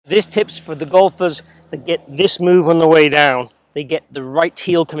This tip's for the golfers that get this move on the way down. They get the right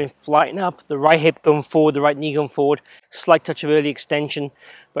heel coming flying up, the right hip going forward, the right knee going forward, slight touch of early extension,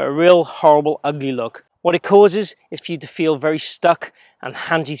 but a real horrible, ugly look. What it causes is for you to feel very stuck and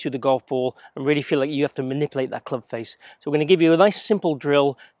handy through the golf ball and really feel like you have to manipulate that club face. So we're going to give you a nice simple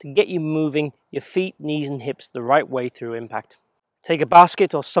drill to get you moving your feet, knees and hips the right way through impact. Take a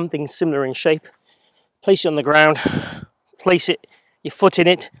basket or something similar in shape, place it on the ground, place it, your foot in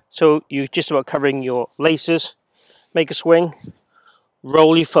it, so you're just about covering your laces. Make a swing,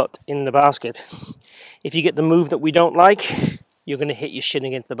 roll your foot in the basket. If you get the move that we don't like, you're going to hit your shin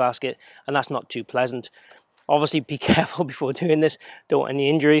against the basket, and that's not too pleasant. Obviously, be careful before doing this, don't want any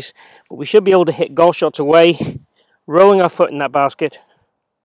injuries, but we should be able to hit golf shots away, rolling our foot in that basket,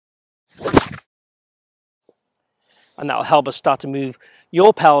 and that'll help us start to move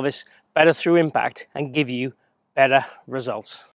your pelvis better through impact and give you better results.